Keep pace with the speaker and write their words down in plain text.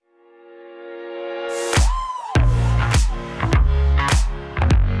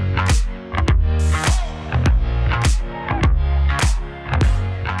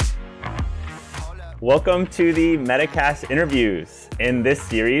Welcome to the Metacast interviews. In this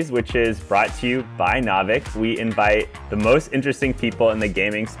series, which is brought to you by Naavik, we invite the most interesting people in the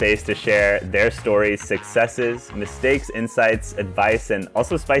gaming space to share their stories, successes, mistakes, insights, advice, and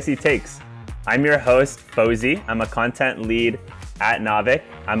also spicy takes. I'm your host, Felce. I'm a content lead at Naavik.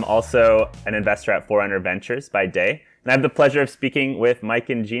 I'm also an investor at Forerunner Ventures by day. And I have the pleasure of speaking with Mike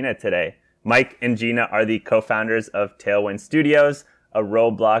and Gina today. Mike and Gina are the co-founders of Talewind Studios, a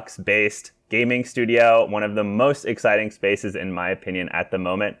Roblox-based gaming studio, one of the most exciting spaces, in my opinion, at the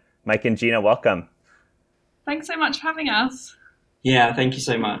moment. Mike and Gina, welcome. Thanks so much for having us. Yeah, thank you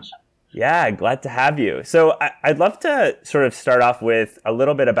so much. Yeah, glad to have you. So I'd love to sort of start off with a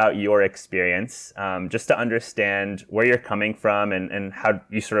little bit about your experience, just to understand where you're coming from and how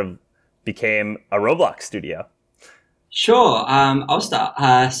you sort of became a Roblox studio. Sure, I'll start.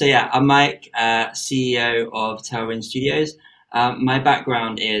 I'm Mike, CEO of Talewind Studios. My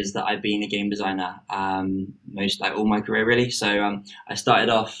background is that I've been a game designer all my career, really. So I started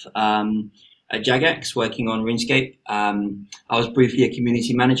off at Jagex working on RuneScape. I was briefly a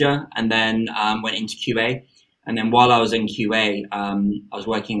community manager and then went into QA. And then while I was in QA, I was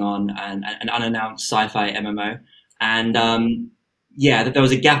working on an unannounced sci-fi MMO. And there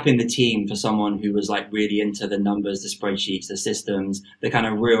was a gap in the team for someone who was like really into the numbers, the spreadsheets, the systems, the kind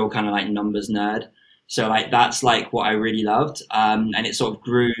of real kind of like numbers nerd. So like that's like what I really loved, and it sort of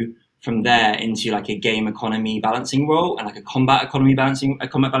grew from there into like a game economy balancing role and like a combat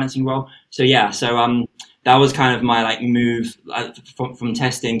balancing role. So that was kind of my like move from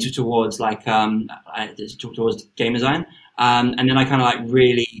testing towards towards game design, and then I kind of like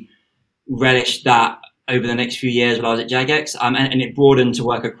really relished that over the next few years when I was at Jagex, and it broadened to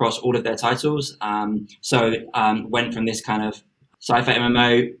work across all of their titles. Went from this kind of sci-fi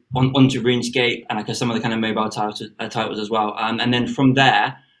MMO onto RuneScape and like some of the kind of mobile titles as well. And then from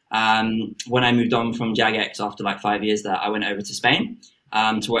there, when I moved on from Jagex after like 5 years there, I went over to Spain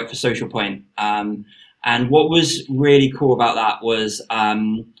to work for Social Point. And what was really cool about that was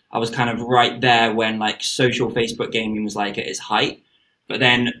I was kind of right there when like social Facebook gaming was like at its height. But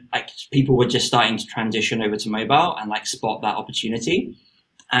then like people were just starting to transition over to mobile and like spot that opportunity.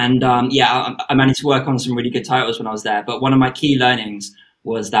 And I managed to work on some really good titles when I was there. But one of my key learnings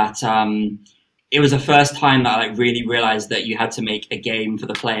was that it was the first time that I like really realized that you had to make a game for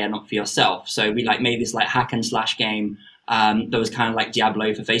the player, not for yourself. So we like made this like hack and slash game that was kind of like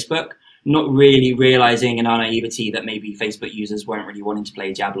Diablo for Facebook, not really realizing in our naivety that maybe Facebook users weren't really wanting to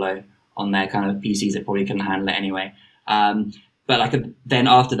play Diablo on their kind of PCs that probably couldn't handle it anyway. Then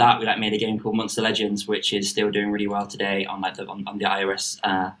after that, we like made a game called Monster Legends, which is still doing really well today on like on the iOS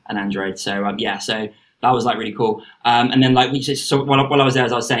and Android. So so that was like really cool. And then like while I was there,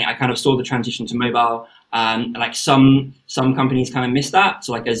 as I was saying, I kind of saw the transition to mobile. Like some companies kind of missed that.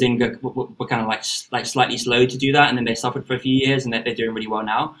 So like a Zynga were kind of like slightly slow to do that, and then they suffered for a few years, and they're doing really well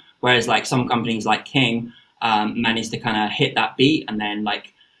now. Whereas like some companies like King managed to kind of hit that beat and then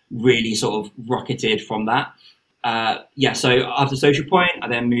like really sort of rocketed from that. So after Social Point, I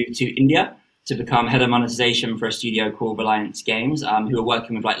then moved to India to become head of monetization for a studio called Reliance Games, who are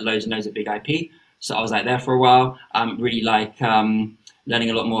working with like loads and loads of big IP. So I was like there for a while, really like learning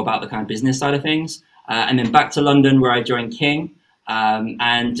a lot more about the kind of business side of things. And then back to London where I joined King,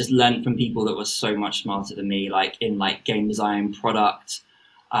 and just learned from people that were so much smarter than me, like in like game design, product.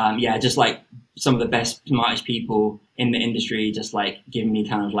 Just like some of the best, smartest people in the industry, just like giving me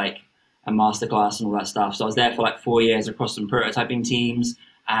kind of like a masterclass and all that stuff. So I was there for like 4 years across some prototyping teams,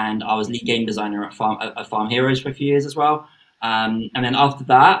 and I was lead game designer at Farm Heroes for a few years as well. And then after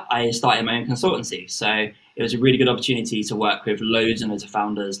that, I started my own consultancy. So it was a really good opportunity to work with loads and loads of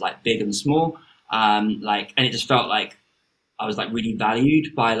founders, like big and small. And it just felt like I was like really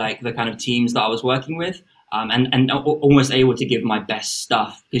valued by like the kind of teams that I was working with. And almost able to give my best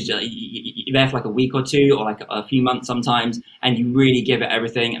stuff, because you're there for like a week or two or like a few months sometimes, and you really give it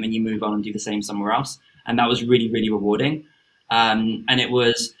everything, and then you move on and do the same somewhere else. And that was really, really rewarding. And it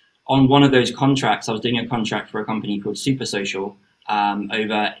was on one of those contracts, I was doing a contract for a company called Super Social, who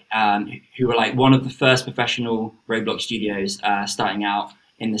were like one of the first professional Roblox studios starting out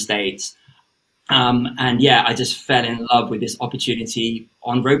in the States. I just fell in love with this opportunity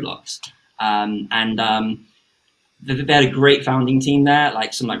on Roblox. They had a great founding team there,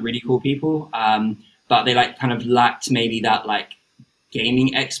 like some like really cool people, but they like kind of lacked maybe that like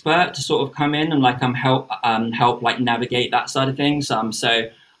gaming expert to sort of come in and like help like navigate that side of things. So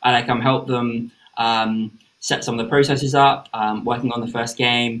I like help them set some of the processes up, working on the first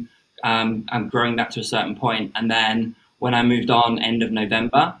game, and growing that to a certain point. And then when I moved on end of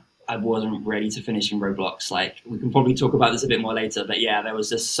November, I wasn't ready to finish in Roblox. Like, we can probably talk about this a bit more later, but yeah, there was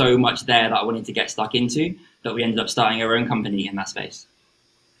just so much there that I wanted to get stuck into that we ended up starting our own company in that space.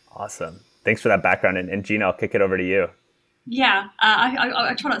 Awesome. Thanks for that background. And Gina, I'll kick it over to you. Yeah,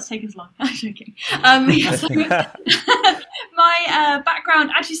 I try not to take as long. I'm joking. So my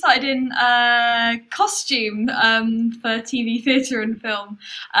background actually started in costume for TV, theatre and film.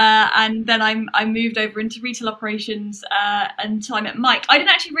 And then I moved over into retail operations until I met Mike. I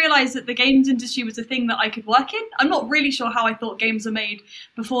didn't actually realise that the games industry was a thing that I could work in. I'm not really sure how I thought games were made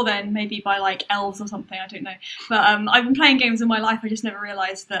before then, maybe by like elves or something, I don't know. But I've been playing games in my life. I just never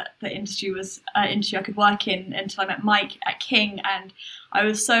realised that the industry was industry I could work in until I met Mike at King, and I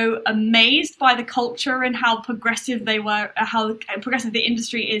was so amazed by the culture and how progressive they were, how progressive the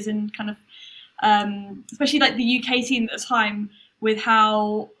industry is, and kind of especially like the UK scene at the time, with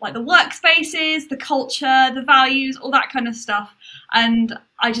how like the workspaces, the culture, the values, all that kind of stuff. And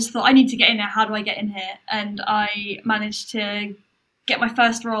I just thought, I need to get in here. How do I get in here? And I managed to get my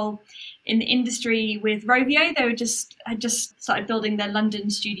first role in the industry with Rovio. They had just started building their London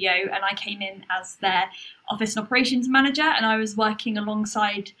studio, and I came in as their office and operations manager, and I was working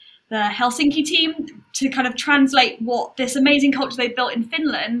alongside the Helsinki team to kind of translate what this amazing culture they built in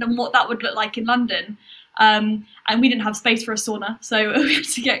Finland and what that would look like in London. And we didn't have space for a sauna, so we had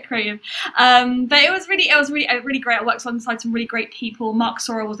to get creative. But it was really great. I worked alongside some really great people. Mark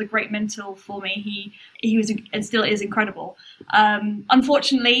Sorrell was a great mentor for me. He was, and still is, incredible.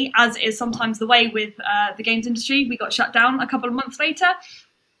 Unfortunately, as is sometimes the way with the games industry, we got shut down a couple of months later.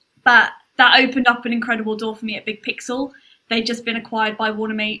 But that opened up an incredible door for me at Big Pixel. They'd just been acquired by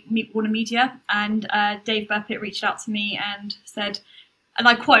Warner Media, and Dave Burpitt reached out to me and said, and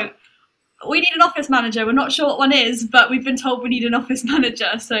I quote, "We need an office manager. We're not sure what one is, but we've been told we need an office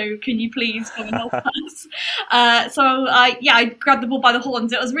manager. So can you please come and help us?" So I grabbed the ball by the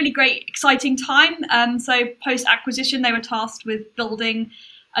horns. It was a really great, exciting time. So post-acquisition, they were tasked with building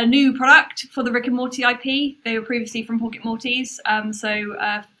a new product for the Rick and Morty IP. They were previously from Pocket Mortys.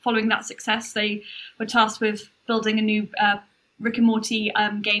 So following that success, they were tasked with building a new Rick and Morty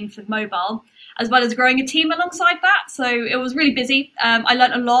game for mobile, as well as growing a team alongside that. So it was really busy. I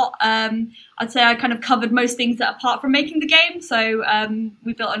learnt a lot. I'd say I kind of covered most things that apart from making the game. So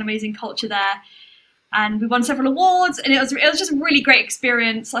we built an amazing culture there, and we won several awards, and it was just a really great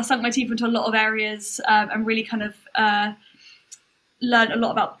experience. I sunk my teeth into a lot of areas and really kind of learned a lot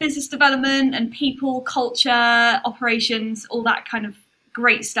about business development and people, culture, operations, all that kind of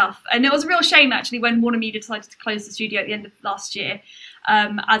great stuff. And it was a real shame actually when Warner Media decided to close the studio at the end of last year,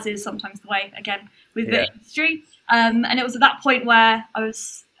 as is sometimes the way again with the industry. And it was at that point where I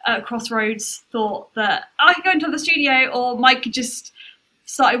was at a crossroads, thought that I could go into the studio, or Mike could just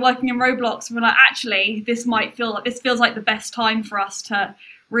started working in Roblox, and we're like, actually, this feels like the best time for us to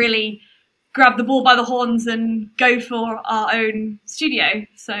really grab the ball by the horns and go for our own studio.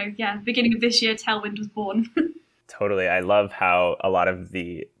 So yeah, beginning of this year, Talewind was born. Totally. I love how a lot of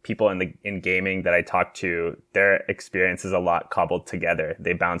the people in gaming that I talk to, their experience is a lot cobbled together.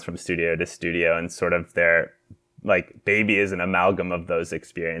 They bounce from studio to studio, and sort of their like baby is an amalgam of those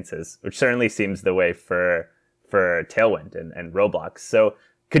experiences, which certainly seems the way for Talewind and Roblox. So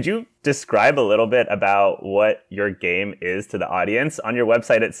could you describe a little bit about what your game is to the audience? On your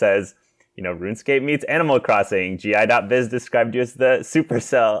website, it says, RuneScape meets Animal Crossing. GI.biz described you as the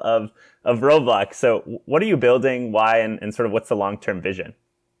Supercell of Roblox. So what are you building? Why? And sort of what's the long-term vision?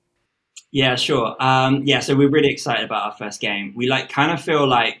 Yeah, sure. So we're really excited about our first game. We kind of feel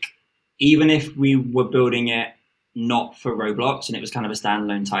like even if we were building it not for Roblox and it was kind of a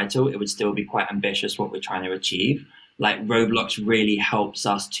standalone title, it would still be quite ambitious what we're trying to achieve. Like, Roblox really helps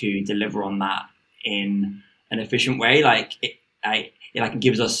us to deliver on that in an efficient way. It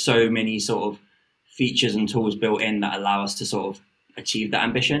gives us so many sort of features and tools built in that allow us to sort of achieve that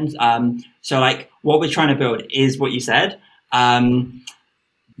ambition. So what we're trying to build is what you said. The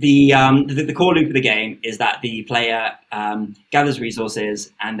core loop of the game is that the player gathers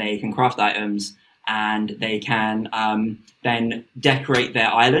resources, and they can craft items, and they can then decorate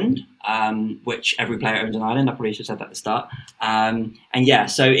their island, which every player owns an island. I probably should have said that at the start.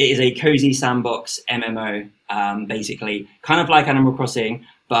 So it is a cozy sandbox MMO, basically, kind of like Animal Crossing,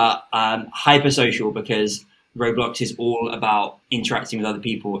 but hyper social, because Roblox is all about interacting with other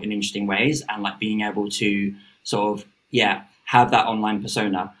people in interesting ways and being able to sort of, have that online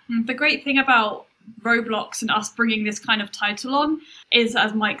persona. The great thing about Roblox and us bringing this kind of title on is,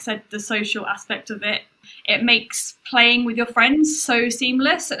 as Mike said, the social aspect of it. It makes playing with your friends so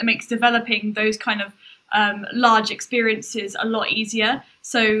seamless, and it makes developing those kind of large experiences a lot easier.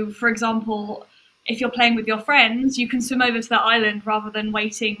 So, for example, if you're playing with your friends, you can swim over to that island rather than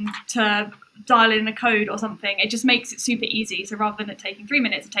waiting to dial in a code or something. It just makes it super easy. So rather than it taking 3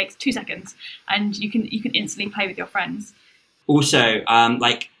 minutes, it takes 2 seconds, and you can instantly play with your friends. Also,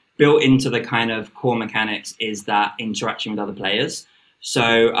 like built into the kind of core mechanics is that interaction with other players.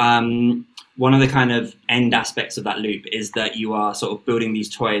 So one of the kind of end aspects of that loop is that you are sort of building these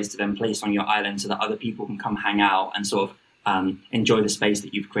toys to then place on your island so that other people can come hang out and sort of enjoy the space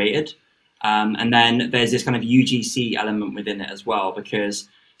that you've created. And then there's this kind of UGC element within it as well, because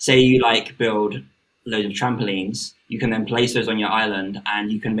say you like build loads of trampolines, you can then place those on your island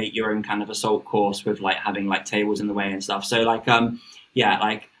and you can make your own kind of assault course with like having like tables in the way and stuff. So like,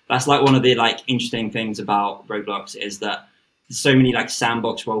 like that's like one of the like interesting things about Roblox is that there's so many like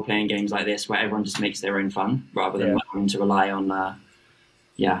sandbox role-playing games like this where everyone just makes their own fun rather than having to rely on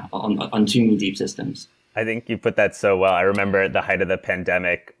too many deep systems. I think you put that so well. I remember at the height of the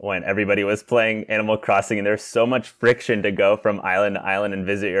pandemic when everybody was playing Animal Crossing and there's so much friction to go from island to island and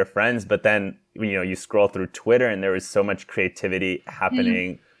visit your friends. But then, you scroll through Twitter and there was so much creativity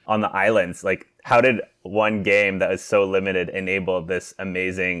happening on the islands. Like, how did one game that was so limited enable this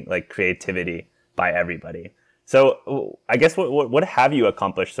amazing like creativity by everybody? So I guess what have you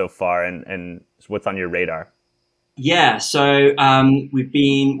accomplished so far and what's on your radar? Yeah, so we've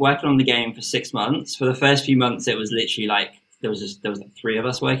been working on the game for 6 months. For the first few months, it was literally like there was like 3 of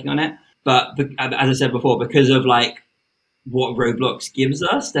us working on it. But as I said before, because of like what Roblox gives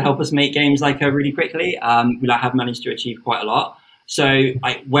us to help us make games like really quickly, we like have managed to achieve quite a lot. So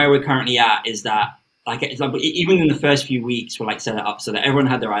like where we're currently at is that like it's like even in the first few weeks, we're like set it up so that everyone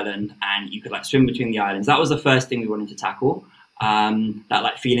had their island and you could like swim between the islands. That was the first thing we wanted to tackle. That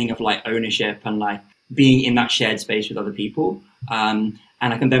like feeling of like ownership and like being in that shared space with other people. And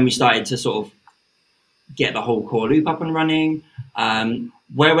then we started to sort of get the whole core loop up and running.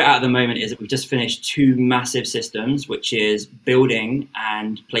 Where we're at the moment is that we've just finished 2 massive systems, which is building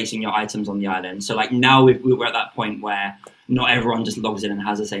and placing your items on the island. So like now we're at that point where not everyone just logs in and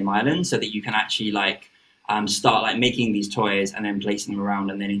has the same island, so that you can actually like start like making these toys and then placing them around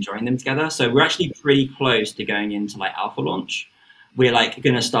and then enjoying them together. So we're actually pretty close to going into like alpha launch. We're like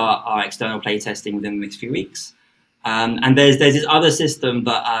going to start our external play testing within the next few weeks. And there's this other system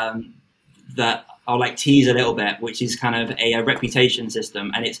that I'll like tease a little bit, which is kind of a reputation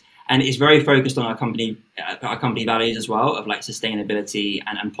system, and it's very focused on our company values as well, of like sustainability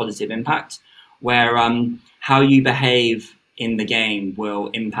and positive impact, where how you behave in the game will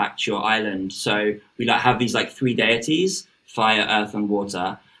impact your island. So we like have these like 3 deities: fire, earth, and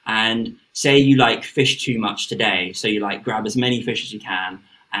water. And say you like fish too much today, so you like grab as many fish as you can,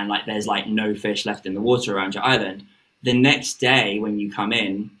 and like there's like no fish left in the water around your island. The next day when you come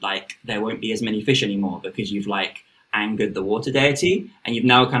in, like there won't be as many fish anymore because you've like angered the water deity and you've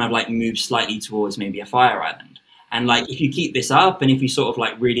now kind of like moved slightly towards maybe a fire island. And like if you keep this up and if you sort of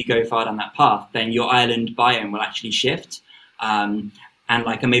like really go far down that path, then your island biome will actually shift. And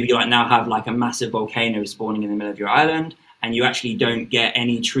maybe you like now have like a massive volcano spawning in the middle of your island, and you actually don't get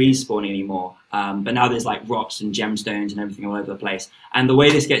any trees spawning anymore. But now there's like rocks and gemstones and everything all over the place. And the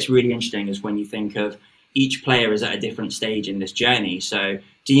way this gets really interesting is when you think of each player is at a different stage in this journey. So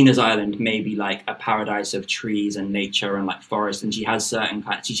Gina's island may be like a paradise of trees and nature and like forest, and she has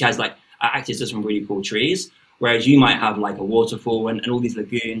like access to some really cool trees, whereas you might have like a waterfall and all these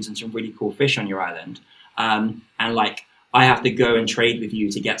lagoons and some really cool fish on your island. And like I have to go and trade with you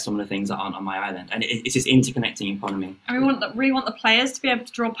to get some of the things that aren't on my island. And it's this interconnecting economy. And we really want the players to be able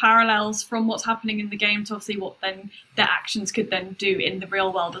to draw parallels from what's happening in the game to see what then their actions could then do in the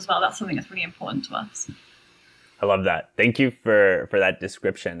real world as well. That's something that's really important to us. I love that. Thank you for that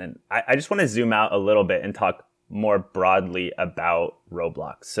description. And I just want to zoom out a little bit and talk more broadly about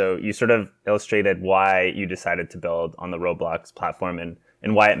Roblox. So you sort of illustrated why you decided to build on the Roblox platform and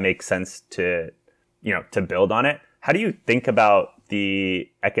why it makes sense to build on it. How do you think about the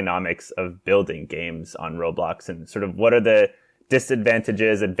economics of building games on Roblox, and sort of what are the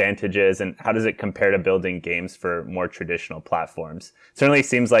disadvantages, advantages, and how does it compare to building games for more traditional platforms? It certainly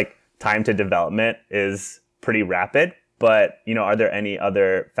seems like time to development is pretty rapid, but are there any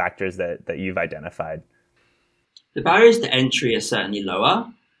other factors that you've identified? The barriers to entry are certainly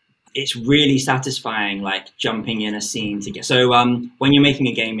lower. It's really satisfying, like jumping in a scene to get. So when you're making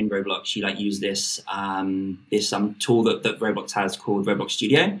a game in Roblox, you like use this tool that Roblox has called Roblox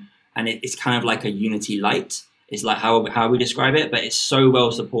Studio, and it's kind of like a Unity Lite. It's like how we describe it, but it's so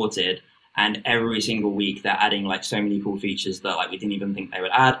well supported, and every single week they're adding like so many cool features that like we didn't even think they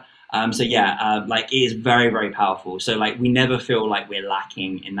would add. Like it is very, very powerful. So like we never feel like we're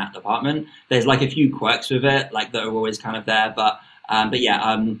lacking in that department. There's like a few quirks with it, like that are always kind of there, but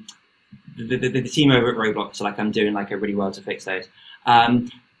the team over at Roblox, so like I'm doing like a really well to fix those.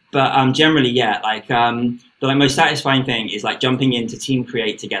 But generally, yeah, like the like most satisfying thing is like jumping into Team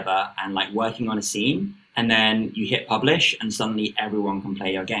Create together and like working on a scene, and then you hit publish, and suddenly everyone can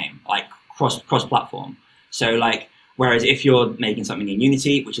play your game, like cross platform. So like, whereas if you're making something in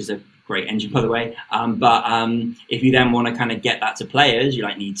Unity, which is a great engine by the way, but if you then want to kind of get that to players, you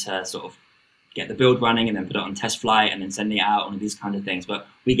like need to sort of get the build running and then put it on test flight and then sending it out and these kind of things. But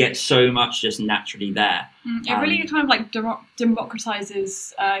we get so much just naturally there. It really kind of like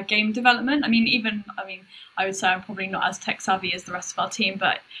democratizes game development. I mean, I would say I'm probably not as tech savvy as the rest of our team,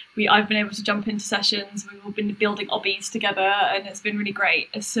 but I've been able to jump into sessions. We've all been building obbies together, and it's been really great.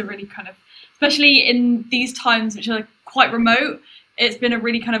 It's a really kind of, especially in these times which are like quite remote, it's been a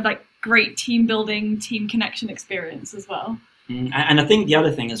really kind of like great team building, team connection experience as well. And I think the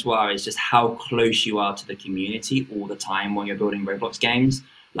other thing as well is just how close you are to the community all the time when you're building Roblox games.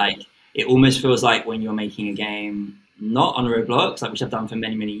 Like, it almost feels like when you're making a game not on Roblox, like which I've done for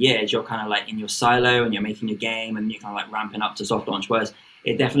many, many years, you're kind of like in your silo and you're making your game and you're kind of like ramping up to soft launch. Whereas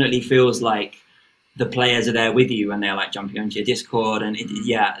it definitely feels like the players are there with you and they're like jumping onto your Discord and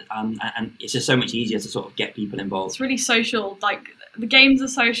and it's just so much easier to sort of get people involved. It's really social. Like, the games are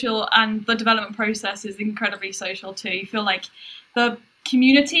social and the development process is incredibly social too. You feel like the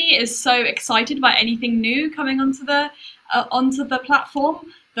community is so excited by anything new coming onto the platform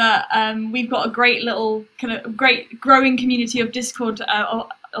that we've got a great little kind of great growing community of Discord in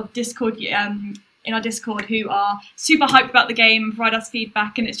our Discord who are super hyped about the game, provide us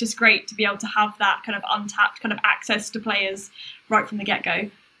feedback, and it's just great to be able to have that kind of untapped kind of access to players right from the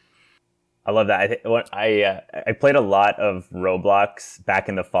get-go. I love that. I played a lot of Roblox back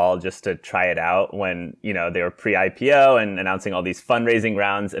in the fall just to try it out when, they were pre-IPO and announcing all these fundraising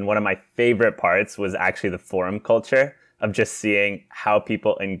rounds. And one of my favorite parts was actually the forum culture of just seeing how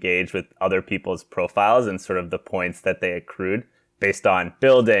people engage with other people's profiles and sort of the points that they accrued based on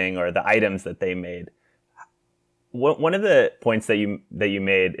building or the items that they made. One of the points that you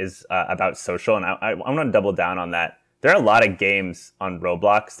made is about social, and I want to double down on that. There are a lot of games on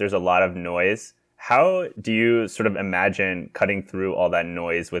Roblox. There's a lot of noise. How do you sort of imagine cutting through all that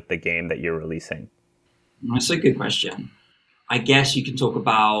noise with the game that you're releasing? That's a good question. I guess you can talk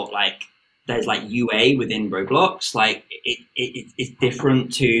about like there's like UA within Roblox. Like it's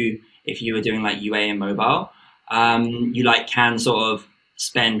different to if you were doing like UA in mobile. You like can sort of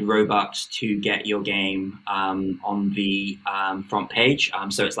spend Robux to get your game on the front page.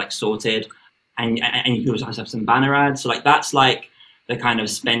 So it's like sorted. And you can also have some banner ads. So like that's like the kind of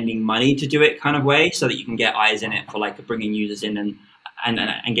spending money to do it kind of way, so that you can get eyes in it for like bringing users in and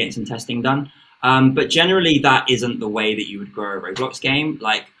getting some testing done. But generally that isn't the way that you would grow a Roblox game.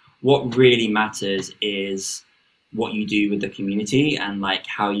 Like what really matters is what you do with the community and like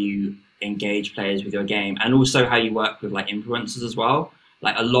how you engage players with your game, and also how you work with like influencers as well.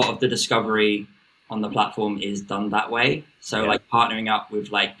 Like a lot of the discovery on the platform is done that way. So like partnering up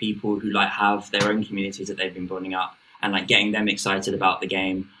with like people who like have their own communities that they've been building up and like getting them excited about the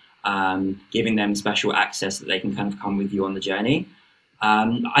game, giving them special access that they can kind of come with you on the journey.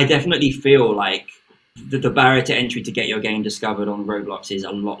 I definitely feel like the barrier to entry to get your game discovered on Roblox is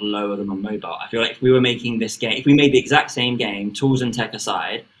a lot lower than on mobile. I feel like if we were making this game, if we made the exact same game, tools and tech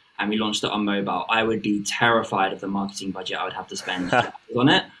aside, and we launched it on mobile, I would be terrified of the marketing budget I would have to spend on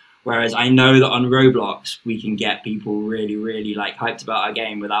it. Whereas I know that on Roblox, we can get people really, really like hyped about our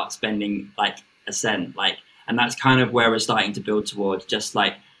game without spending like a cent. Like, and that's kind of where we're starting to build towards. Just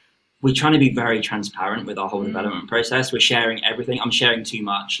like we're trying to be very transparent with our whole development process. We're sharing everything. I'm sharing too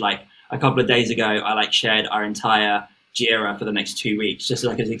much. Like a couple of days ago, I like shared our entire Jira for the next 2 weeks, just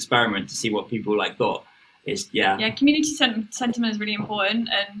like as an experiment to see what people like thought. Community sentiment is really important,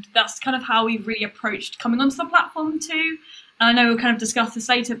 and that's kind of how we've really approached coming onto the platform too. And I know we'll kind of discuss this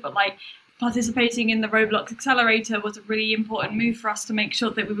later, but like participating in the Roblox Accelerator was a really important move for us to make sure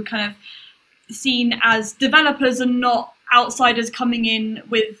that we were kind of seen as developers and not outsiders coming in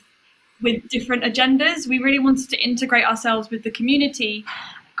with different agendas. We really wanted to integrate ourselves with the community,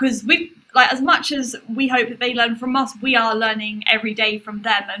 because we like, as much as we hope that they learn from us, we are learning every day from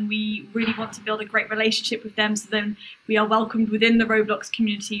them, and we really want to build a great relationship with them, so then we are welcomed within the Roblox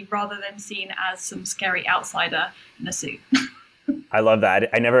community rather than seen as some scary outsider in a suit. I love that.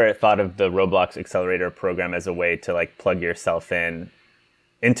 I never thought of the Roblox Accelerator program as a way to like plug yourself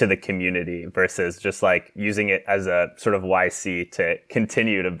into the community versus just like using it as a sort of YC to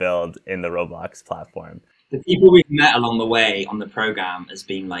continue to build in the Roblox platform. the people we've met along the way on the program has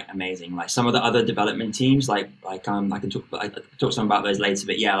been like amazing. Like some of the other development teams, I can talk some about those later.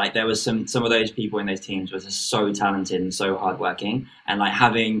 But yeah, like there was some of those people in those teams was just so talented and so hardworking, and like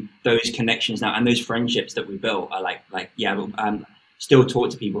having those connections now and those friendships that we built are still talk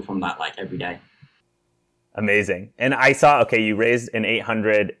to people from that like every day. Amazing. And I saw, okay, you raised an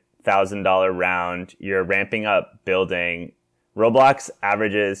 $800,000 round. You're ramping up building. Roblox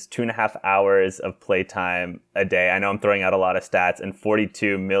averages 2.5 hours of playtime a day. I know I'm throwing out a lot of stats, and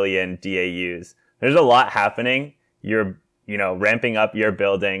 42 million DAUs. There's a lot happening. You're, ramping up your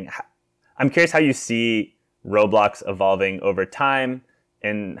building. I'm curious how you see Roblox evolving over time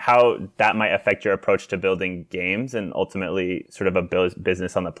and how that might affect your approach to building games and ultimately sort of a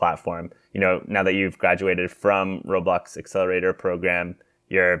business on the platform. Now that you've graduated from Roblox Accelerator program,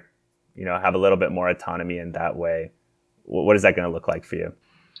 you're, have a little bit more autonomy in that way. What is that going to look like for you?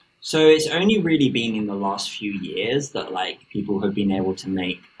 So it's only really been in the last few years that like people have been able to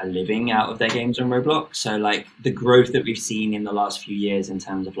make a living out of their games on Roblox. So like the growth that we've seen in the last few years in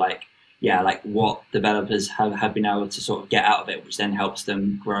terms of like what developers have been able to sort of get out of it, which then helps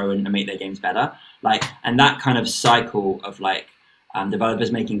them grow and make their games better. And that kind of cycle of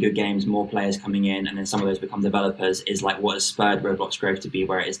developers making good games, more players coming in, and then some of those become developers is like what has spurred Roblox growth to be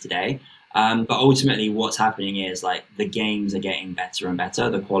where it is today. But ultimately what's happening is like the games are getting better and better,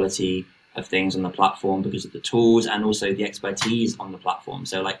 the quality of things on the platform because of the tools and also the expertise on the platform.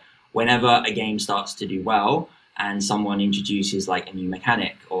 So like whenever a game starts to do well and someone introduces like a new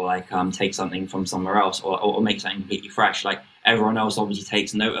mechanic or takes something from somewhere else or makes something completely fresh, like everyone else obviously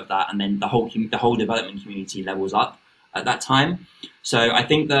takes note of that, and then the whole development community levels up at that time. So I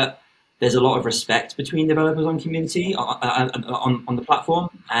think that there's a lot of respect between developers on community on the platform,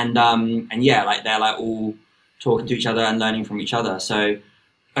 and they're like all talking to each other and learning from each other. So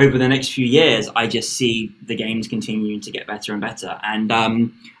over the next few years, I just see the games continuing to get better and better. And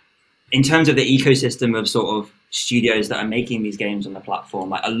in terms of the ecosystem of sort of studios that are making these games on the platform,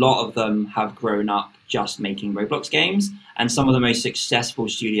 like a lot of them have grown up just making Roblox games, and some of the most successful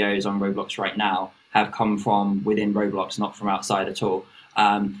studios on Roblox right now have come from within Roblox, not from outside at all.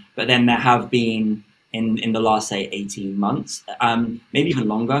 But then there have been in the last, say, 18 months, maybe even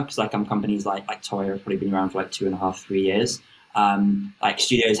longer, because companies like Toya have probably been around for like 2.5, 3 years.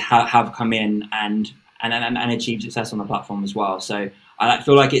 Studios have come in and achieved success on the platform as well. So I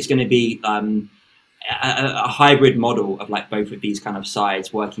feel like it's going to be a hybrid model of like both of these kind of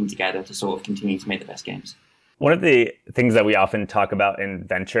sides working together to sort of continue to make the best games. One of the things that we often talk about in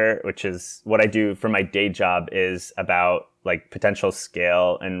venture, which is what I do for my day job, is about like potential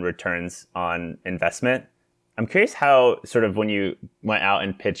scale and returns on investment. I'm curious how sort of when you went out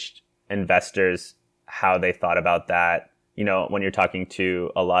and pitched investors, how they thought about that, when you're talking to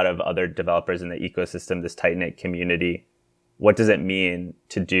a lot of other developers in the ecosystem, this tight-knit community, what does it mean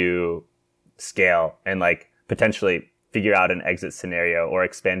to do scale and like potentially figure out an exit scenario or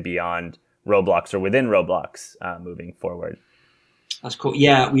expand beyond Roblox or within Roblox moving forward? That's cool.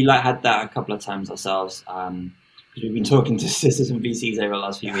 Yeah, we had that a couple of times ourselves. We've been talking to some VCs over the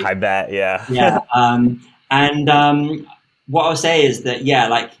last few weeks. I bet, yeah. Yeah. What I'll say is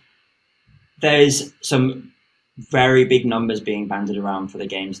that, there's some very big numbers being banded around for the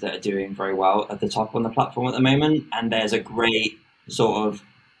games that are doing very well at the top on the platform at the moment. And there's a great sort of,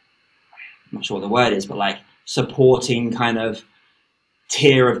 I'm not sure what the word is, but like supporting kind of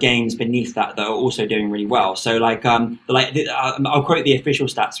tier of games beneath that are also doing really well. So I'll quote the official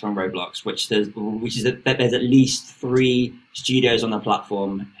stats from Roblox, which is that there's at least 3 studios on the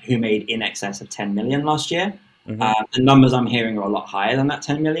platform who made in excess of 10 million last year. Mm-hmm. The numbers I'm hearing are a lot higher than that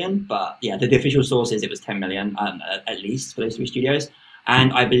 10 million, but yeah, the official source is it was 10 million at least for those 3 studios.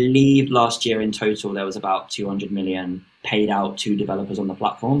 And I believe last year in total there was about 200 million paid out to developers on the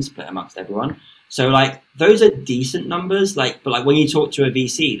platform, split amongst everyone. So those are decent numbers, but when you talk to a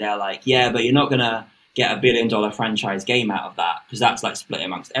VC, they're like, yeah, but you're not gonna get $1 billion franchise game out of that because that's split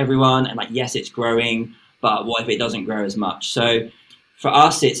amongst everyone. And yes, it's growing, but what if it doesn't grow as much? So for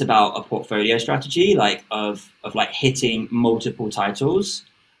us, it's about a portfolio strategy, of hitting multiple titles.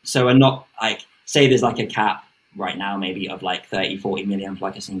 So we're not say there's a cap right now, maybe of 30, 40 million for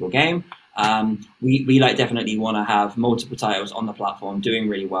a single game. We definitely want to have multiple titles on the platform doing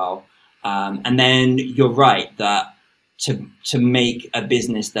really well. And then you're right that to make a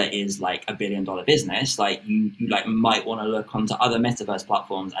business that is $1 billion business, you might want to look onto other metaverse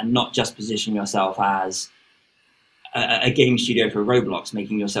platforms and not just position yourself as a game studio for Roblox,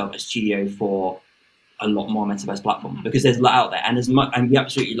 making yourself a studio for a lot more metaverse platforms, because there's a lot out there, and we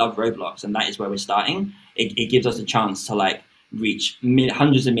absolutely love Roblox, and that is where we're starting. It gives us a chance to reach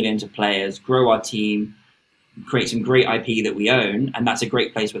hundreds of millions of players, grow our team, create some great IP that we own, and that's a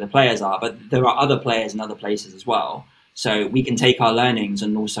great place where the players are. But there are other players in other places as well. So we can take our learnings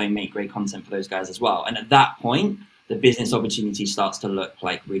and also make great content for those guys as well. And at that point, the business opportunity starts to look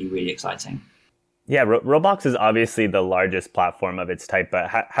like really, really exciting. Yeah, Roblox is obviously the largest platform of its type, but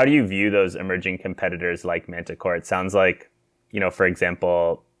how do you view those emerging competitors like Manticore? It sounds like, for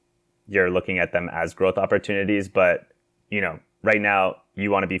example, you're looking at them as growth opportunities, but, right now you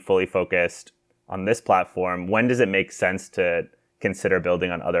want to be fully focused on this platform. When does it make sense to consider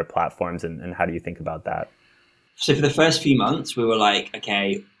building on other platforms, and how do you think about that? So for the first few months, we were like,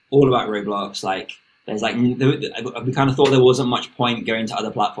 okay, all about Roblox. Like, there's like, we kind of thought there wasn't much point going to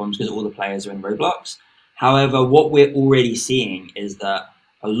other platforms because all the players are in Roblox. However, what we're already seeing is that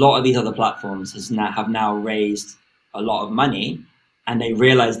a lot of these other platforms have now raised a lot of money, and they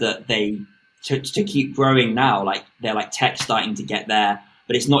realize that to keep growing now, like they're like tech starting to get there,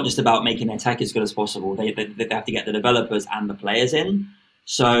 but it's not just about making their tech as good as possible. They have to get the developers and the players in.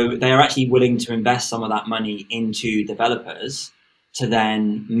 So they are actually willing to invest some of that money into developers to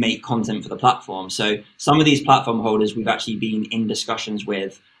then make content for the platform. So some of these platform holders we've actually been in discussions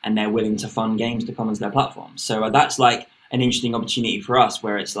with, and they're willing to fund games to come onto their platform. So that's like an interesting opportunity for us,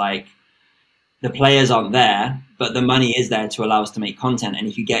 where it's like the players aren't there, but the money is there to allow us to make content. And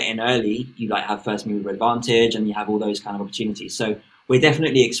if you get in early, you like have first mover advantage, and you have all those kind of opportunities. So we're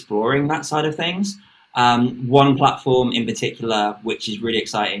definitely exploring that side of things. One platform in particular, which is really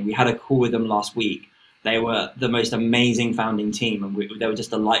exciting, we had a call with them last week. They were the most amazing founding team, and they were just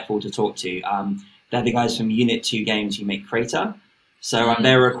delightful to talk to. They're the guys from Unit 2 Games who make Crater. So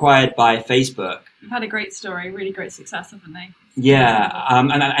they were acquired by Facebook. They've had a great story, really great success, haven't they? Yeah,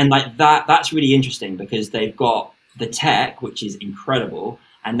 and like that's really interesting because they've got the tech, which is incredible,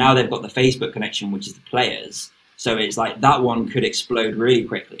 and now they've got the Facebook connection, which is the players. So it's like that one could explode really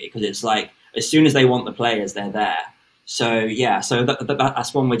quickly because it's like as soon as they want the players, they're there. So yeah, so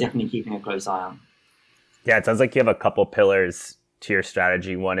that's one we're definitely keeping a close eye on. Yeah, it sounds like you have a couple pillars to your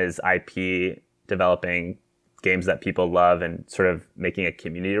strategy. One is IP, developing games that people love and sort of making a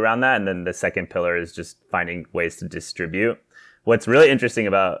community around that. And then the second pillar is just finding ways to distribute. What's really interesting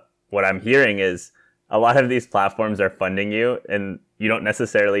about what I'm hearing is a lot of these platforms are funding you, and you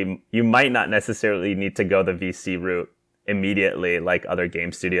might not necessarily need to go the VC route immediately like other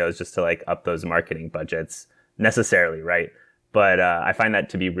game studios just to like up those marketing budgets necessarily, right? But I find that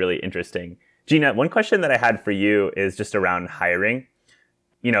to be really interesting. Gina, one question that I had for you is just around hiring.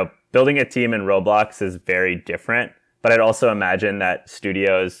 Building a team in Roblox is very different, but I'd also imagine that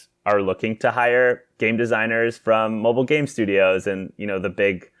studios are looking to hire game designers from mobile game studios and, the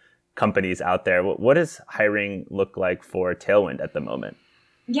big companies out there. What does hiring look like for Talewind at the moment?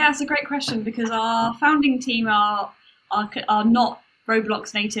 Yeah, it's a great question because our founding team are not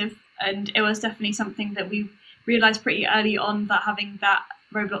Roblox native, and it was definitely something that we realized pretty early on that having that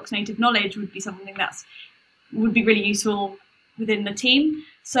Roblox native knowledge would be something would be really useful within the team.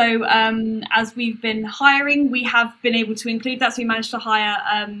 So as we've been hiring, we have been able to include that. So we managed to hire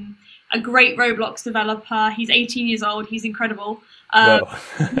a great Roblox developer. He's 18 years old. He's incredible.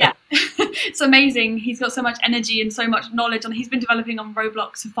 Yeah, it's amazing. He's got so much energy and so much knowledge. And he's been developing on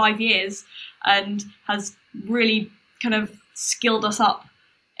Roblox for 5 years and has really kind of skilled us up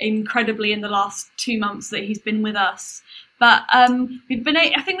incredibly in the last 2 months that he's been with us. But I think we've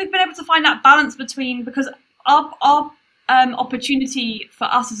been able to find that balance between, because our opportunity for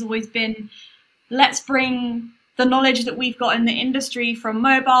us has always been, let's bring the knowledge that we've got in the industry from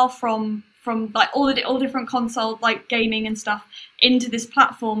mobile, from like all different console like gaming and stuff into this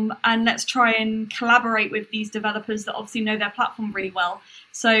platform, and let's try and collaborate with these developers that obviously know their platform really well.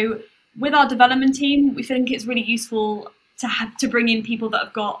 So with our development team, we think it's really useful to bring in people that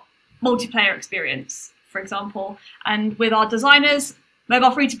have got multiplayer experience, for example, and with our designers,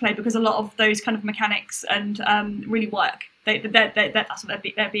 mobile free to play, because a lot of those kind of mechanics and really work. That's what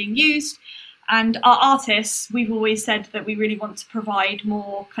they're being used. And our artists, we've always said that we really want to provide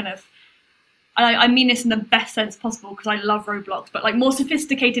more kind of, I mean this in the best sense possible because I love Roblox, but like more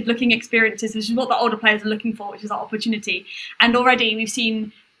sophisticated looking experiences, which is what the older players are looking for, which is our opportunity. And already we've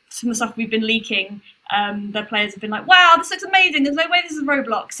seen some of the stuff we've been leaking. The players have been like, wow, this looks amazing. There's no way this is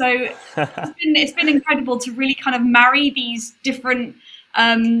Roblox. So it's been incredible to really kind of marry these different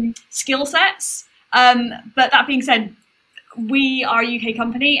skill sets. But that being said, we are a UK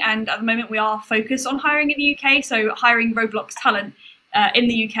company, and at the moment we are focused on hiring in the UK. So hiring Roblox talent in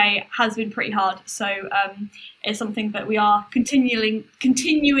the UK has been pretty hard. So it's something that we are continuing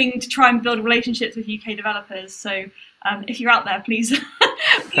to try and build relationships with UK developers. So if you're out there, please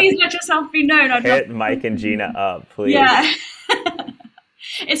please let yourself be known. Hit Mike and Gina up, please. Yeah.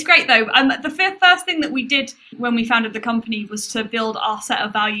 It's great though. The first thing that we did when we founded the company was to build our set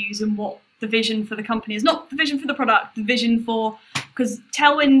of values and what the vision for the company is. Not the vision for the product, the vision for, because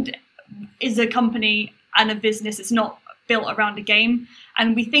Talewind is a company and a business. It's not built around a game.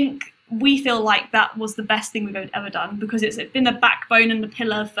 And we feel like that was the best thing we've ever done, because it's been a backbone and a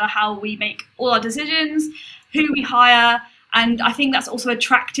pillar for how we make all our decisions, who we hire. And I think that's also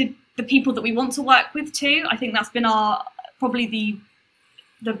attracted the people that we want to work with too. I think that's been probably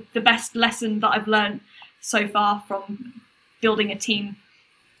the best lesson that I've learned so far from building a team.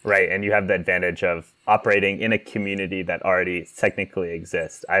 Right, and you have the advantage of operating in a community that already technically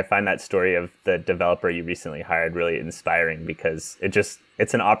exists. I find that story of the developer you recently hired really inspiring, because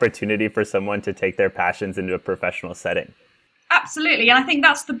it's an opportunity for someone to take their passions into a professional setting. Absolutely, and I think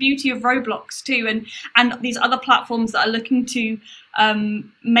that's the beauty of Roblox too, and these other platforms that are looking to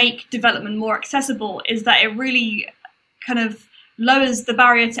make development more accessible, is that it really kind of lowers the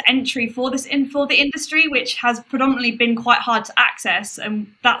barrier to entry for the industry, which has predominantly been quite hard to access,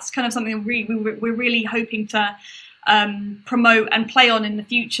 and that's kind of something we're really hoping to promote and play on in the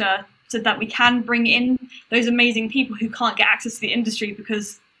future, so that we can bring in those amazing people who can't get access to the industry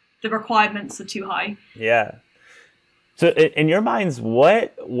because the requirements are too high. Yeah. So in your minds,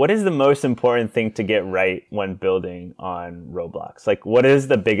 what is the most important thing to get right when building on Roblox? Like, what is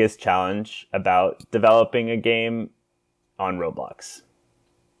the biggest challenge about developing a game on Roblox?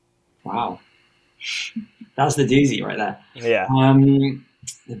 Wow. That's the doozy right there. Yeah.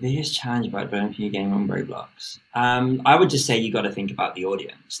 The biggest challenge about developing a game on Roblox, I would just say you got to think about the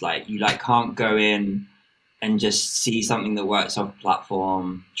audience. Like, you can't go in and just see something that works off a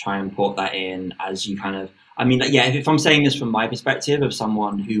platform, try and port that in as you kind of. I mean, if I'm saying this from my perspective of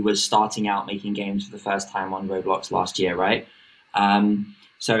someone who was starting out making games for the first time on Roblox last year, right?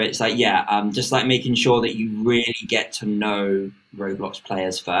 So it's just like making sure that you really get to know Roblox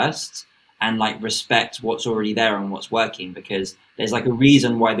players first, and respect what's already there and what's working, because there's a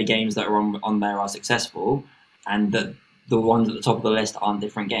reason why the games that are on there are successful, and that the ones at the top of the list aren't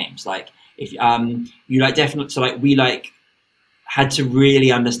different games. If we had to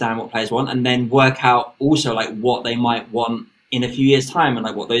really understand what players want, and then work out also what they might want in a few years' time,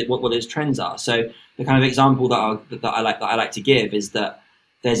 and what those trends are. So the kind of example that I like to give is that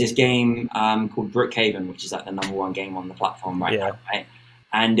there's this game called Brookhaven, which is the number one game on the platform right now, right?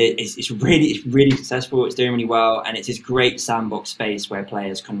 And it's really successful. It's doing really well, and it's this great sandbox space where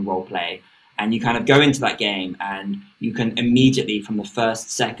players can role play. And you kind of go into that game, and you can immediately, from the first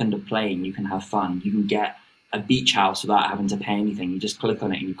second of playing, you can have fun. You can get a beach house without having to pay anything. You just click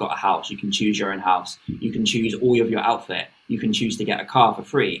on it and you've got a house. You can choose your own house. You can choose all of your outfit. You can choose to get a car for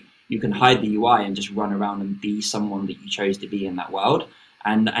free. You can hide the UI and just run around and be someone that you chose to be in that world.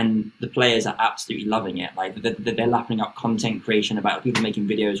 And the players are absolutely loving it. They're lapping up content creation about people making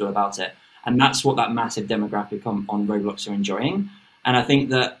videos all about it. And that's what that massive demographic on Roblox are enjoying. And I think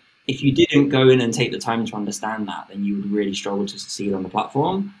that if you didn't go in and take the time to understand that, then you would really struggle to succeed on the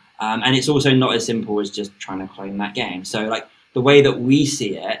platform. And it's also not as simple as just trying to clone that game. So the way that we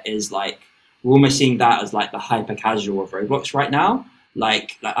see it is we're almost seeing that as the hyper casual of Roblox right now.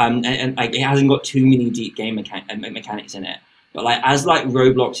 And it hasn't got too many deep game mechanics in it. But as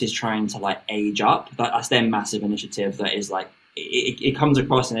Roblox is trying to age up, that's their massive initiative. That is it comes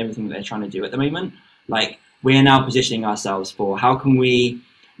across in everything that they're trying to do at the moment. We are now positioning ourselves for how can we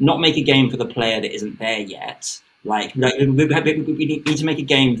not make a game for the player that isn't there yet. We need to make a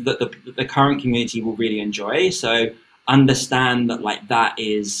game that the current community will really enjoy. So understand that that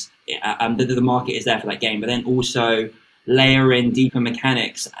is the market is there for that game, but then also layer in deeper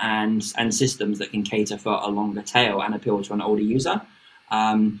mechanics and systems that can cater for a longer tail and appeal to an older user.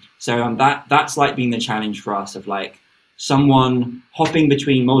 That's been the challenge for us of someone hopping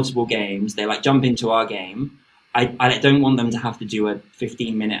between multiple games. They jump into our game. I don't want them to have to do a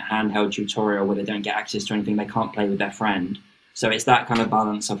 15-minute handheld tutorial where they don't get access to anything, they can't play with their friend. So it's that kind of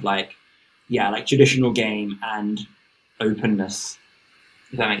balance of traditional game and openness,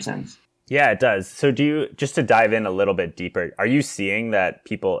 if that makes sense. Yeah, it does. So just to dive in a little bit deeper, are you seeing that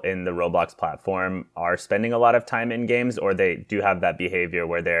people in the Roblox platform are spending a lot of time in games, or they do have that behavior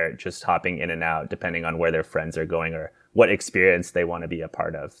where they're just hopping in and out depending on where their friends are going or what experience they want to be a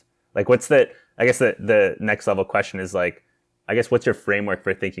part of? What's the next level question is what's your framework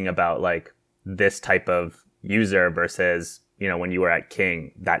for thinking about this type of user versus, when you were at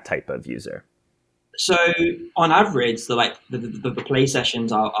King, that type of user? So on average, the play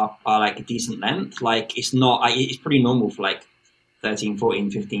sessions are a decent length. It's pretty normal for 13, 14,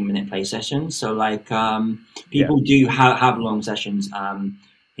 15-minute play sessions. So people do have long sessions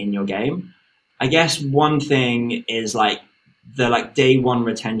in your game. I guess one thing is the like day one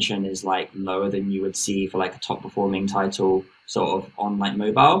retention is like lower than you would see for like a top performing title sort of on like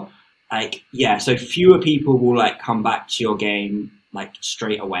mobile. Like, yeah, so fewer people will like come back to your game like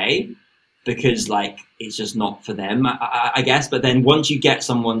straight away because like it's just not for them, I guess. But then once you get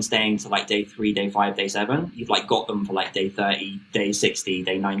someone staying to like day 3, day 5, day 7, you've like got them for like day 30, day 60,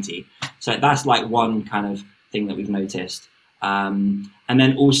 day 90. So that's like one kind of thing that we've noticed. And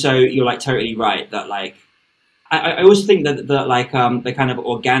then also you're like totally right that like I also think that like the kind of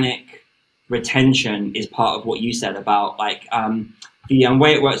organic retention is part of what you said about like the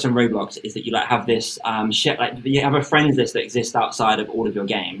way it works on Roblox is that you like have this shit, like you have a friends list that exists outside of all of your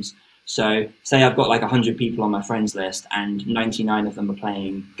games. So say I've got like 100 people on my friends list and 99 of them are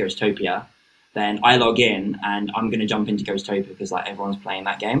playing Ghostopia, then I log in and I'm going to jump into Ghostopia because like everyone's playing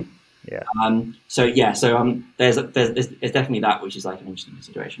that game. Yeah. There's definitely that, which is like an interesting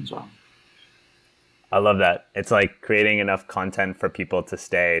consideration as well. I love that. It's like creating enough content for people to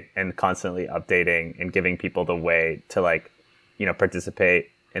stay and constantly updating and giving people the way to like, you know, participate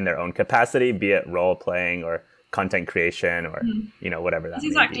in their own capacity, be it role playing or content creation or, you know, whatever that That's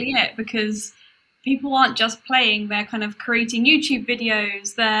exactly it, because people aren't just playing, they're kind of creating YouTube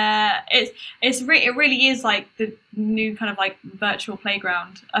videos. It really is like the new kind of like virtual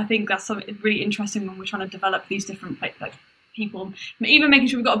playground. I think that's something really interesting when we're trying to develop these different people, even making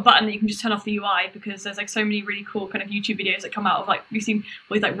sure we've got a button that you can just turn off the UI, because there's like so many really cool kind of YouTube videos that come out of like, we've seen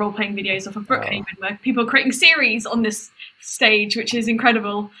all these like role-playing videos of Brookhaven where people are creating series on this stage, which is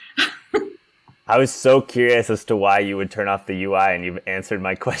incredible. I was so curious as to why you would turn off the UI, and you've answered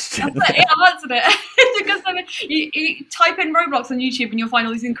my question. Yeah, I've answered it. It's because I mean, you type in Roblox on YouTube and you'll find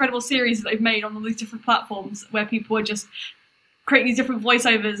all these incredible series that they've made on all these different platforms where people are just creating these different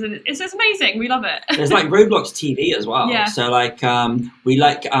voiceovers, and it's just amazing. We love it. There's like Roblox TV as well. Yeah. So like we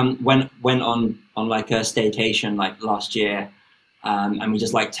like went on like a staycation like last year, and we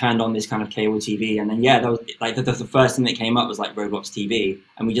just like turned on this kind of cable TV, and then that was like the first thing that came up was like Roblox TV,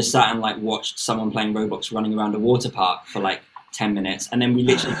 and we just sat and like watched someone playing Roblox running around a water park for like 10 minutes, and then we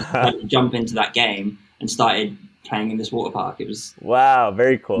literally just like, jump into that game and started playing in this water park. It was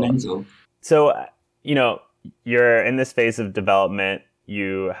very cool. Mental. So you know, you're in this phase of development.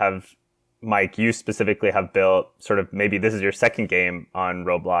 You have, Mike, you specifically have built sort of, maybe this is your second game on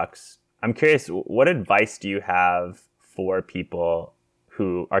Roblox. I'm curious, what advice do you have for people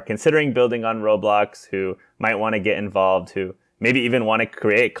who are considering building on Roblox, who might want to get involved, who maybe even want to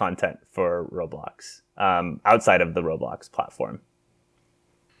create content for Roblox outside of the Roblox platform?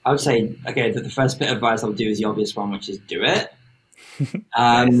 I would say, okay, the first bit of advice I'll do is the obvious one, which is do it.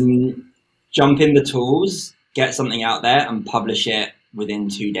 Nice. Jump in the tools, get something out there and publish it within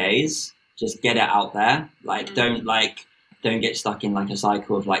 2 days. Just get it out there. Don't get stuck in like a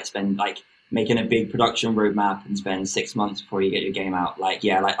cycle of making a big production roadmap and spend 6 months before you get your game out.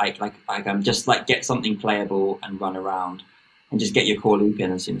 Just get something playable and run around and just get your core loop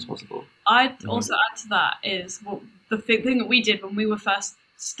in as soon as possible. I'd also add to that is the thing that we did when we were first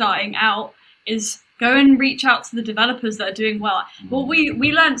starting out is go and reach out to the developers that are doing well. Well,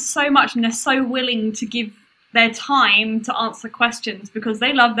 we learned so much, and they're so willing to give their time to answer questions because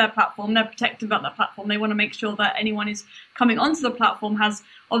they love their platform. They're protective about their platform. They want to make sure that anyone who's coming onto the platform has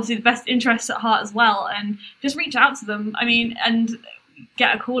obviously the best interests at heart as well. And just reach out to them. I mean, and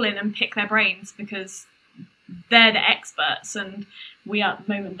get a call in and pick their brains because they're the experts and we are at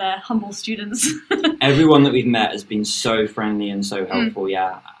the moment they're humble students. Everyone that we've met has been so friendly and so helpful.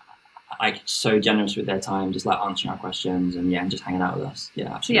 Like so generous with their time, just like answering our questions and just hanging out with us.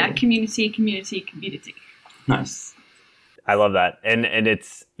 Yeah, absolutely. So community. Nice. I love that. And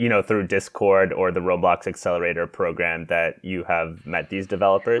it's, you know, through Discord or the Roblox Accelerator program that you have met these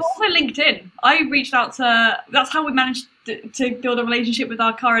developers? Also LinkedIn. I reached out to, that's how we managed to build a relationship with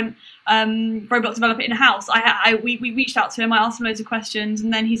our current Roblox developer in-house. We reached out to him, I asked him loads of questions,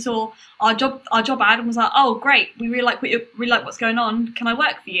 and then he saw our job ad and was like, oh great, we really like what's going on, can I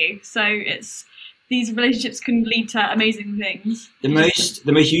work for you? So it's, these relationships can lead to amazing things. The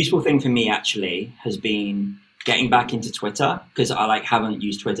most useful thing for me actually has been getting back into Twitter, because I haven't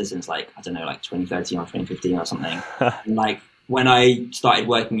used Twitter since 2013 or 2015 or something. And when I started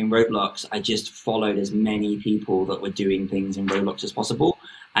working in Roblox, I just followed as many people that were doing things in Roblox as possible.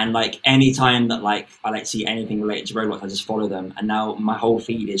 And any time that I see anything related to Roblox, I just follow them. And now my whole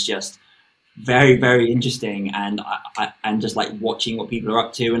feed is just very, very interesting, and and just watching what people are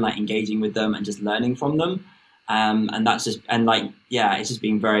up to and engaging with them and just learning from them. And that's just it's just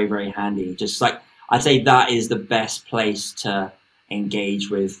been very, very handy. Just I'd say that is the best place to engage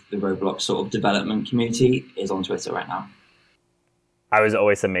with the Roblox sort of development community is on Twitter right now. I was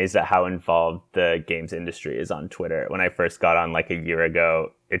always amazed at how involved the games industry is on Twitter. When I first got on like a year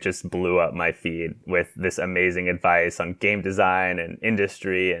ago, it just blew up my feed with this amazing advice on game design and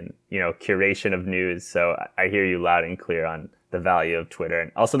industry and, curation of news. So I hear you loud and clear on the value of Twitter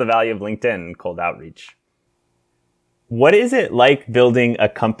and also the value of LinkedIn and cold outreach. What is it like building a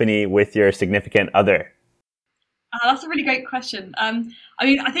company with your significant other? That's a really great question.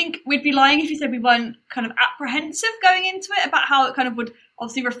 I think we'd be lying if you said we weren't kind of apprehensive going into it about how it kind of would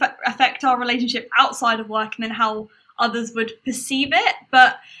obviously affect our relationship outside of work and then how others would perceive it.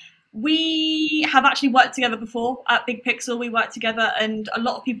 But we have actually worked together before at Big Pixel. We worked together and a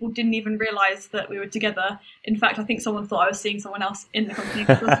lot of people didn't even realise that we were together. In fact, I think someone thought I was seeing someone else in the company,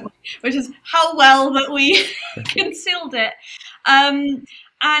 which is how well that we concealed it.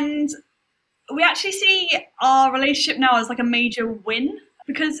 And we actually see our relationship now as like a major win,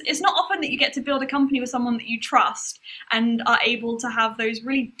 because it's not often that you get to build a company with someone that you trust and are able to have those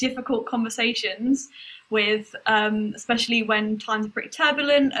really difficult conversations with, especially when times are pretty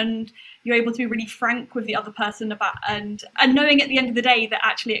turbulent, and you're able to be really frank with the other person about, and knowing at the end of the day that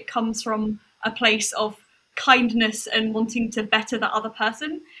actually it comes from a place of kindness and wanting to better that other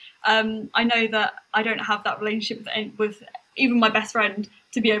person. I know that I don't have that relationship with even my best friend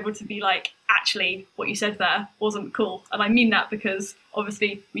to be able to be like, actually, what you said there wasn't cool. And I mean that because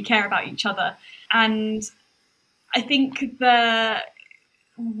obviously we care about each other. And I think the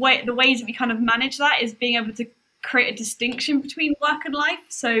ways that we kind of manage that is being able to create a distinction between work and life.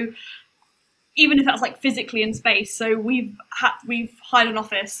 So even if that's like physically in space, so we've hired an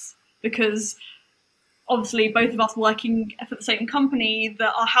office because obviously both of us working for the same company,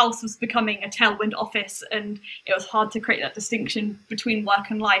 that our house was becoming a Talewind office, and it was hard to create that distinction between work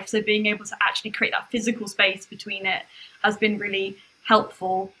and life. So being able to actually create that physical space between it has been really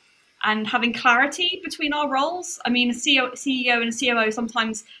helpful. And having clarity between our roles. I mean, a CEO and a COO,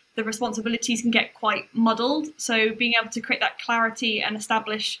 sometimes the responsibilities can get quite muddled. So being able to create that clarity and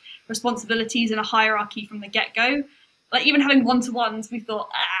establish responsibilities in a hierarchy from the get-go. Like even having one-to-ones, we thought,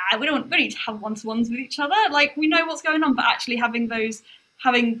 we don't need to have one-to-ones with each other. Like we know what's going on, but actually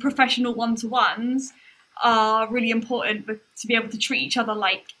having professional one-to-ones are really important to be able to treat each other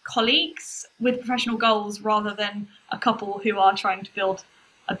like colleagues with professional goals rather than a couple who are trying to build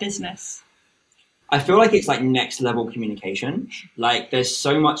a business. I feel like it's like next level communication. Like there's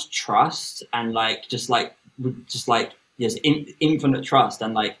so much trust and just there's infinite trust,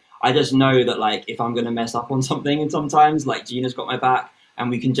 and like I just know that like if I'm gonna mess up on something, and sometimes like Gina's got my back, and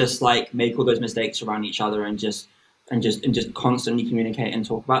we can just like make all those mistakes around each other and just constantly communicate and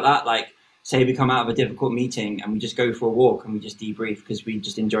talk about that. Like say we come out of a difficult meeting and we just go for a walk and we just debrief because we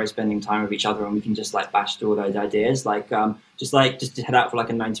just enjoy spending time with each other, and we can just like bash through all those ideas. Just head out for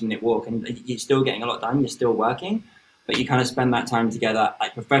like a 90-minute walk, and you're still getting a lot done. You're still working, but you kind of spend that time together,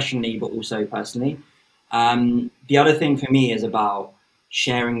 like professionally, but also personally. The other thing for me is about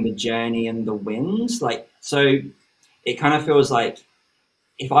sharing the journey and the wins. Like, so it kind of feels like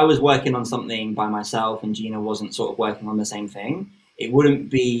if I was working on something by myself and Gina wasn't sort of working on the same thing, it wouldn't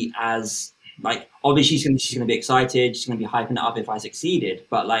be as like, obviously she's gonna be excited, she's gonna be hyping it up if I succeeded,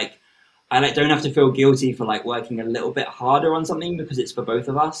 but like I like don't have to feel guilty for like working a little bit harder on something because it's for both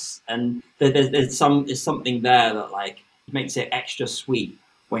of us. And there's something there that like makes it extra sweet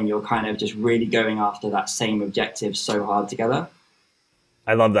when you're kind of just really going after that same objective so hard together.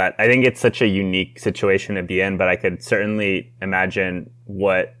 I love that. I think it's such a unique situation to be in, but I could certainly imagine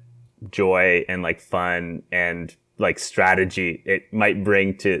what joy and like fun and like strategy it might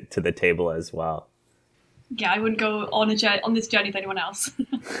bring to the table as well. Yeah, I wouldn't go on this journey with anyone else.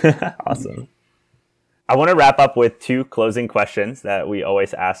 Awesome. I want to wrap up with 2 closing questions that we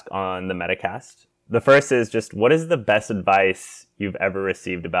always ask on the Metacast. The first is just, what is the best advice you've ever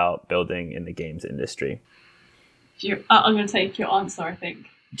received about building in the games industry? I'm going to take your answer, I think.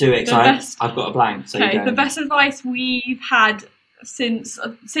 Do it, I've got a blank. So okay, the best advice we've had since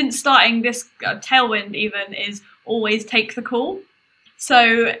starting this Tailwind even is always take the call.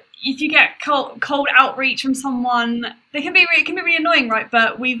 So if you get cold outreach from someone, it can be really annoying, right?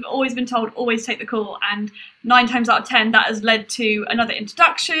 But we've always been told always take the call, and 9 times out of 10 that has led to another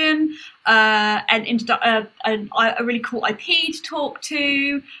introduction, a really cool IP to talk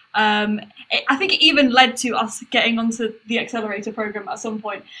to. I think it even led to us getting onto the accelerator program at some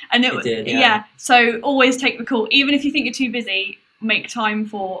point, and it did, yeah. So always take the call, even if you think you're too busy. Make time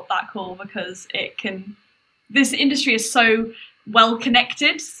for that call because it can. This industry is so well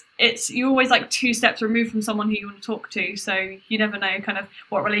connected you're always like 2 steps removed from someone who you want to talk to, so you never know kind of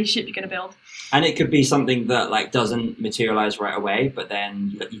what relationship you're going to build. And it could be something that like doesn't materialize right away, but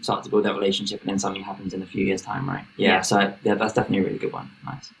then you start to build that relationship, and then something happens in a few years' time, right? Yeah. So yeah, that's definitely a really good one.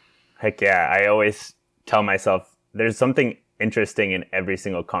 Nice. Heck yeah! I always tell myself there's something interesting in every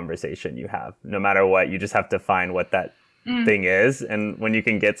single conversation you have. No matter what, you just have to find what that thing is, and when you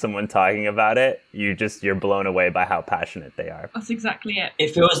can get someone talking about it, you're blown away by how passionate they are. That's exactly it.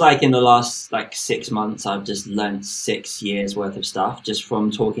 It feels like in the last like 6 months I've just learned 6 years worth of stuff just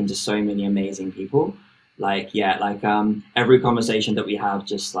from talking to so many amazing people. Every conversation that we have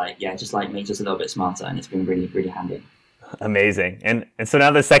just makes us a little bit smarter, and it's been really, really handy. Amazing. And so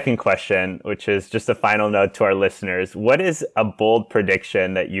now the second question, which is just a final note to our listeners. What is a bold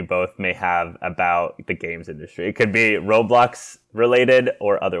prediction that you both may have about the games industry? It could be Roblox related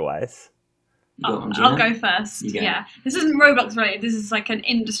or otherwise. I'll go first. Yeah. This isn't Roblox related. This is like an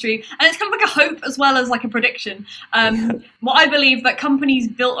industry, and it's kind of like a hope as well as like a prediction. What I believe that companies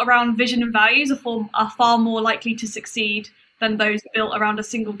built around vision and values are far more likely to succeed than those built around a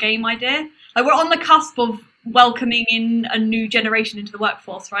single game idea. Like, we're on the cusp of welcoming in a new generation into the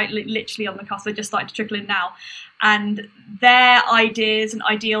workforce, right? Literally on the cusp. They're just starting to trickle in now, and their ideas and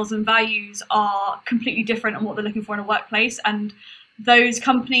ideals and values are completely different on what they're looking for in a workplace. And those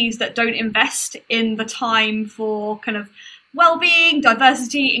companies that don't invest in the time for kind of well-being,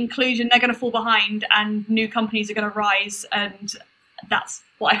 diversity, inclusion, they're going to fall behind, and new companies are going to rise. And that's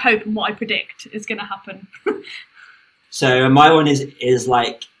what I hope and what I predict is going to happen. So my one is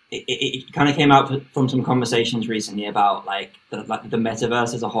like, it kind of came out from some conversations recently about like the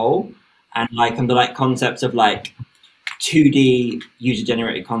metaverse as a whole, and like on the like concept of like 2D user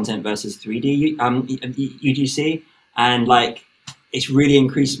generated content versus 3D UGC, and like it's really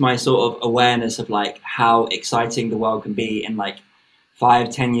increased my sort of awareness of like how exciting the world can be in like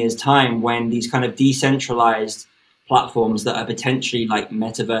 5-10 years time, when these kind of decentralized platforms that are potentially like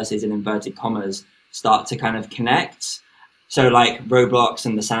metaverses in inverted commas start to kind of connect. So like Roblox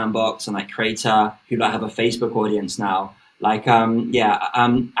and the Sandbox and like Creator, who like have a Facebook audience now, like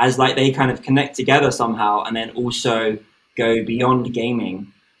as like they kind of connect together somehow, and then also go beyond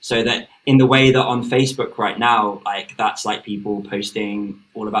gaming, so that in the way that on Facebook right now, like that's like people posting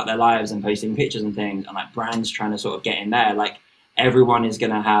all about their lives and posting pictures and things, and like brands trying to sort of get in there. Like everyone is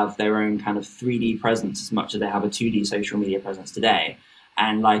going to have their own kind of 3D presence as much as they have a 2D social media presence today.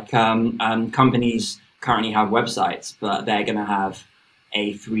 And like companies currently have websites, but they're going to have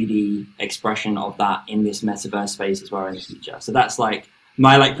a 3D expression of that in this metaverse space as well in the future. So that's like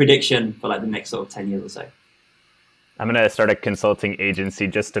my like prediction for like the next sort of 10 years or so. I'm going to start a consulting agency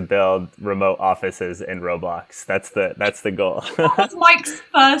just to build remote offices in Roblox. That's the goal. That was Mike's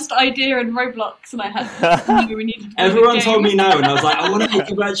first idea in Roblox, and I knew we needed to Everyone told me no, and I was like, I want to make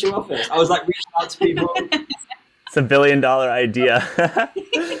a virtual office. I was like reaching out to people. It's $1 billion idea.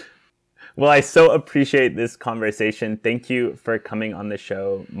 Well, I so appreciate this conversation. Thank you for coming on the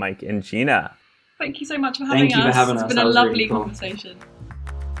show, Mike and Gina. Thank you so much for having us. Thank you for having us. It's been a lovely conversation.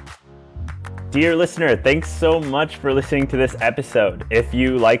 Dear listener, thanks so much for listening to this episode. If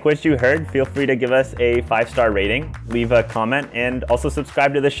you like what you heard, feel free to give us a 5-star rating, leave a comment, and also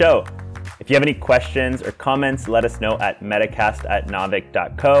subscribe to the show. If you have any questions or comments, let us know at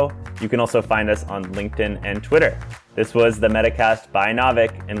metacast@naavik.co. You can also find us on LinkedIn and Twitter. This was the Metacast by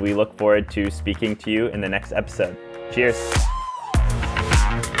Naavik, and we look forward to speaking to you in the next episode. Cheers.